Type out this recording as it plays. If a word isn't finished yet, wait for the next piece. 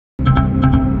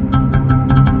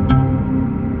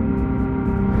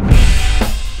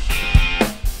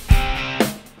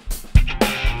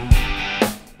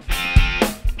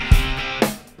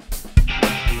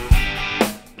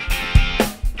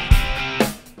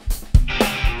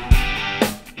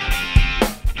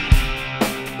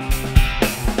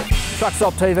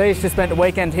Truckstop TV has just spent the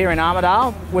weekend here in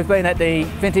Armidale. We've been at the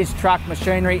Vintage Truck,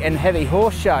 Machinery and Heavy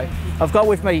Horse Show. I've got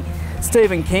with me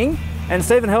Stephen King, and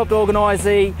Stephen helped organise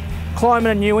the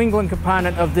Climate and New England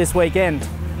component of this weekend.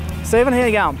 Stephen, how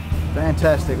you going?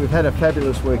 Fantastic, we've had a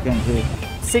fabulous weekend here.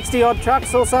 60 odd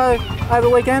trucks or so over the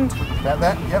weekend? About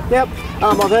that, yep. Yep.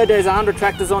 I've heard there's 100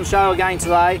 tractors on show again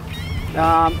today.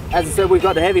 As I said, we've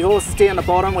got the heavy horses down the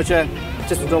bottom, which are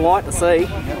just a delight to see.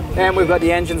 And we've got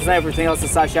the engines and everything else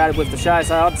associated with the show.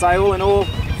 So I'd say all in all,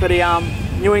 for the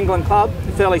New England Club,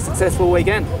 a fairly successful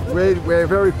weekend. We're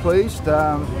very pleased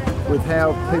with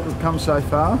how people have come so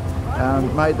far,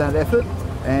 made that effort.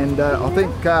 And I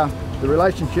think the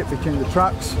relationship between the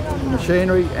trucks, the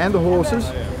machinery and the horses,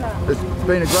 it's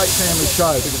been a great family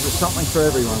show because there's something for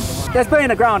everyone. There's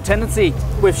been a growing tendency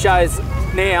with shows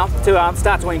now to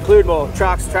start to include more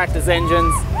trucks, tractors,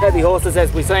 engines, heavy horses,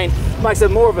 as we've seen. Makes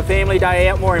it more of a family day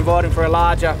out, more inviting for a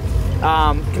larger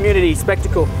community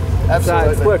spectacle. Absolutely.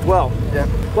 So it's worked well. Yeah.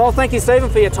 Well, thank you, Stephen,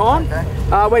 for your time. Okay.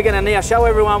 We're going to now show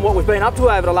everyone what we've been up to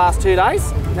over the last 2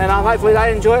 days, and hopefully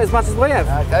they enjoy it as much as we have.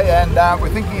 Okay, and we're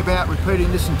thinking about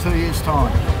repeating this in 2 years'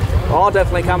 time. I'll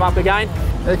definitely come up again.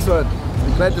 Excellent.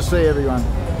 We're glad to see everyone.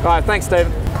 All right, thanks,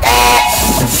 Stephen.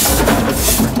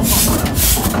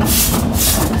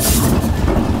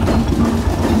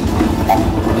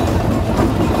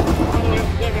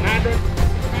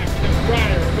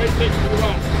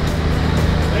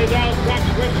 These old trucks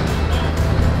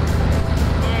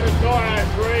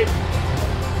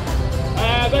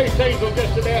these things will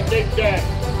just about dig down.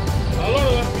 A lot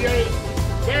of them use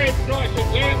very nice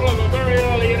example of a very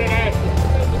early international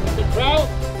control.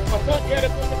 I thought you had a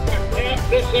good truck now.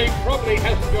 This thing probably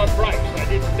hasn't got brakes.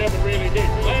 They never really did.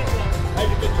 As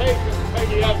you can see,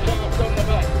 maybe the old shafts on the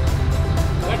back.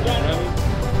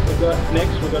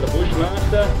 Next we've got a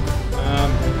Bushmaster.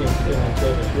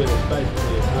 With a space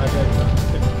for your cargo.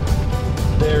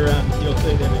 You'll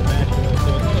see them in match and all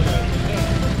sorts of things.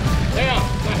 Now,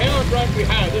 the Howard Road we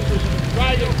have, this was an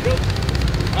Australian built.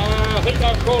 I think they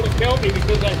were called a Kelpie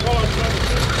because they followed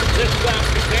this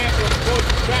example of Ford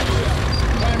tractor.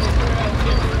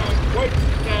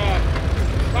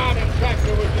 Farming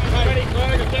tractor was the Tony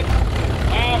Ferguson.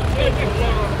 This is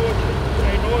one of the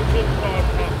horses on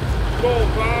small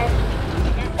farms.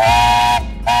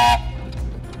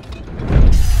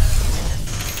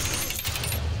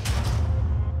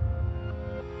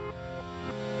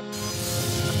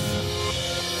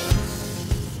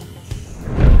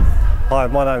 Hi,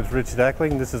 my name is Richard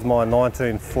Ackling. This is my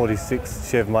 1946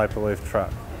 Chev Maple Leaf truck.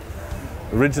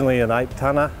 Originally an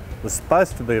 8-tonner, was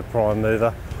supposed to be a prime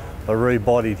mover, but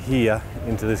rebodied here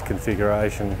into this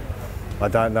configuration. I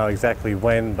don't know exactly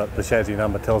when, but the chassis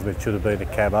number tells me it should have been a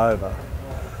cab over.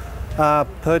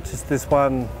 Purchased this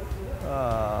one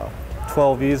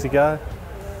 12 years ago.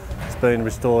 It's been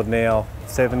restored now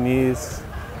 7 years.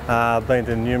 Been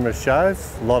to numerous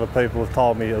shows. A lot of people have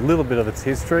told me a little bit of its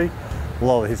history. A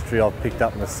lot of the history I've picked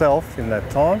up myself in that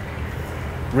time.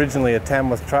 Originally a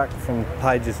Tamworth truck from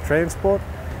Page's Transport.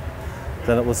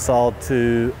 Then it was sold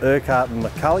to Urquhart and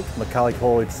McCulloch. McCulloch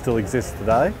haulage still exists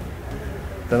today.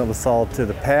 Then it was sold to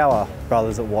the Power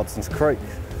brothers at Watson's Creek,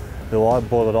 who I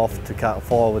bought it off to cut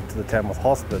forward to the Tamworth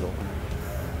Hospital.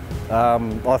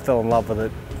 I fell in love with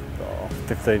it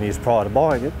 15 years prior to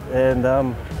buying it and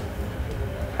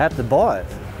had to buy it.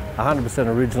 100%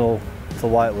 original to the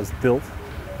way it was built.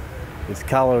 Its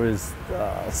colour is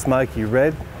smoky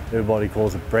red. Everybody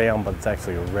calls it brown, but it's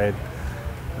actually a red.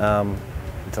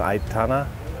 It's an 8-tonner,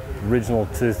 original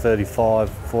 235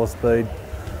 4-speed,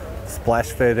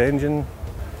 splash-fed engine.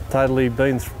 Totally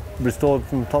been restored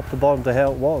from top to bottom to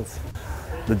how it was.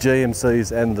 The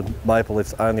GMCs and the Maple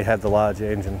Leafs only had the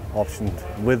larger engine optioned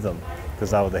with them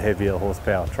because they were the heavier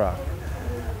horsepower truck.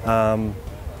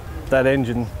 That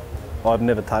engine, I've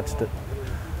never touched it.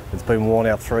 It's been worn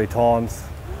out 3 times.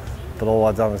 But all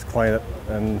I've done is clean it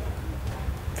and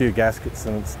a few gaskets,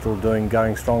 and it's still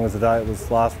going strong as the day it was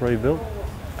last rebuilt.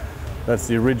 That's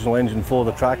the original engine for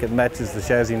the truck. It matches the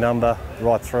chassis number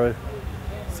right through.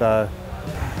 So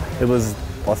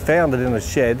I found it in a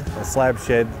shed, a slab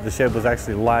shed. The shed was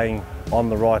actually laying on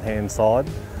the right-hand side.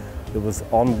 It was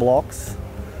on blocks.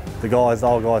 The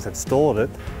old guys had stored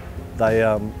it.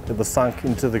 It was sunk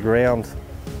into the ground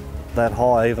that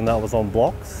high, even though it was on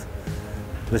blocks.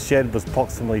 The shed was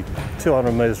approximately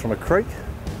 200 metres from a creek,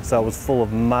 so it was full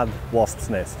of mud wasps'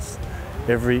 nests.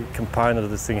 Every component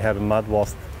of this thing had a mud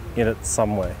wasp in it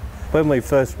somewhere. When we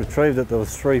first retrieved it, there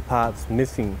was 3 parts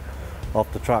missing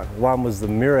off the truck. One was the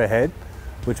mirror head,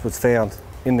 which was found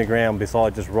in the ground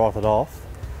beside just rotted off,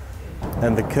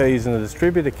 and the keys and the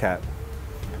distributor cap.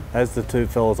 As the 2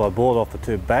 fellas I bought off, the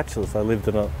 2 bachelors, they lived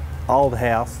in an old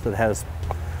house that has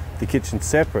the kitchen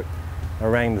separate. I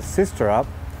rang the sister up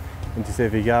and she said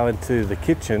if you go into the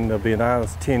kitchen there'll be an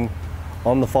harness tin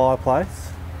on the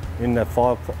fireplace. In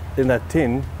that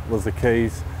tin was the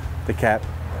keys, the cap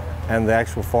and the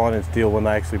actual finance deal when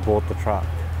they actually bought the truck.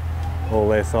 All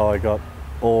there, so I got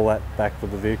all that back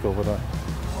with the vehicle when I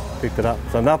picked it up.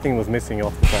 So nothing was missing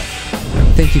off the truck.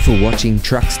 Thank you for watching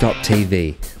Truckstop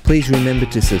TV. Please remember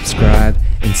to subscribe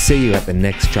and see you at the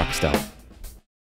next truck stop.